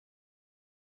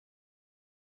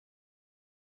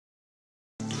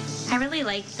I really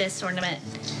like this ornament.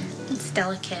 It's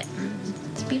delicate.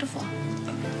 It's beautiful.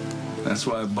 That's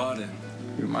why I bought it.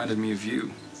 It reminded me of you.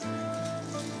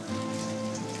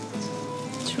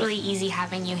 It's really easy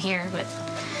having you here, but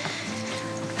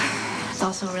it's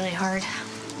also really hard.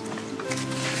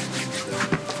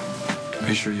 Are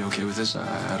you sure you're okay with this?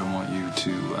 I don't want you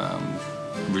to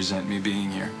resent me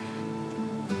being here.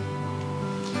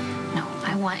 No,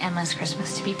 I want Emma's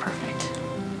Christmas to be perfect.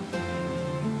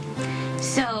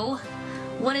 So,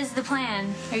 what is the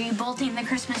plan? Are you bolting the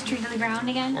Christmas tree to the ground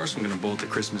again? Of course I'm gonna bolt the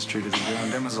Christmas tree to the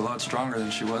ground. Emma's a lot stronger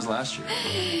than she was last year.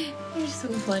 You're so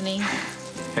funny.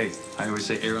 Hey, I always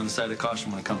say err on the side of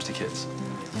caution when it comes to kids.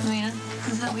 Oh yeah?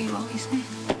 Is that what you always say?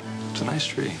 It's a nice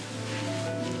tree.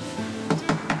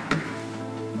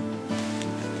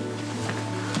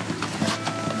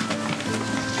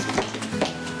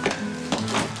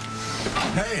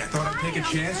 Hey, I thought I'd take a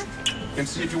chance and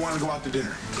see if you want to go out to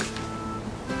dinner.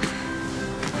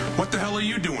 What the hell are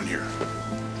you doing here?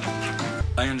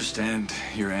 I understand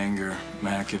your anger,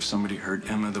 Mac. If somebody hurt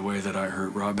Emma the way that I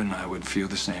hurt Robin, I would feel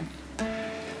the same.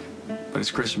 But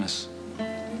it's Christmas.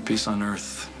 Peace on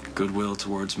earth, goodwill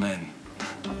towards men.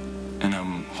 And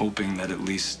I'm hoping that at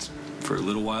least for a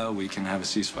little while we can have a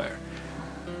ceasefire.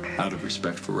 Out of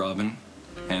respect for Robin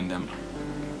and Emma.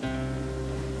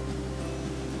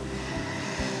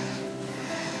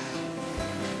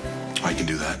 I can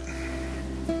do that.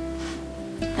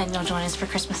 Then you'll join us for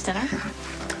Christmas dinner?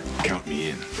 Count me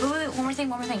in. Wait, one more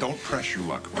thing. Don't press your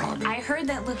luck, Robin. I heard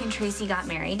that Luke and Tracy got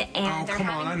married, and Oh, they're come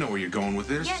having... on. I know where you're going with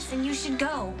this. Yes, and you should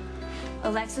go.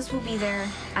 Alexis will be there.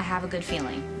 I have a good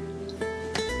feeling.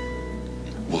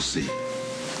 We'll see.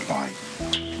 Bye.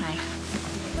 Bye.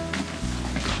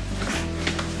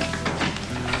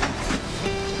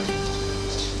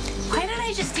 Why did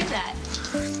I just do that?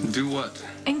 Do what?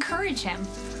 Encourage him.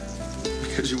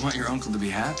 Because you want your uncle to be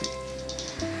happy.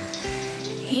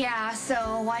 Yeah,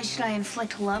 so why should I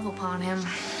inflict love upon him?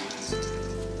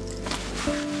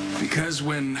 Because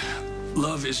when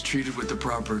love is treated with the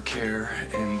proper care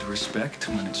and respect,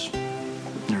 when it's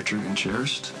nurtured and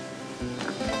cherished,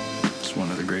 it's one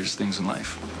of the greatest things in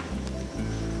life.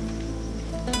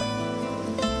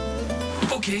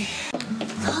 Okay.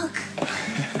 Look.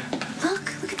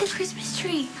 Look at the Christmas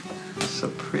tree. So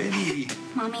pretty.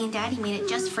 Mommy and Daddy made it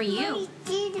just for you.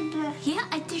 Yeah,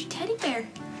 there's teddy bear.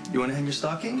 You want to hang your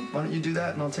stocking? Why don't you do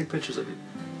that and I'll take pictures of you.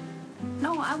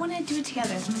 No, I want to do it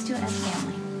together. Let's do it as a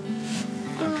family.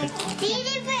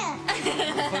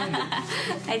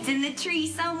 It's in the tree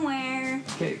somewhere.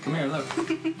 Okay, come here, look.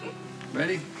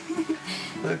 Ready?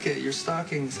 Look at your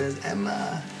stocking says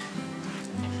Emma.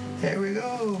 Here we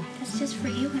go. That's just for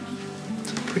you, honey.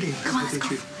 So pretty. Come on, let's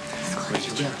go. Where's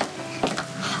your bear?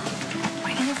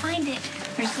 We're gonna find it.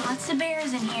 There's lots of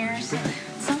bears in here.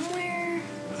 Somewhere.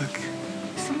 Look.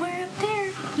 Somewhere up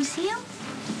there. You see him?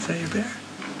 Is that your bear?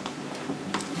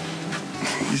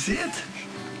 You see it?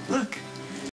 Look.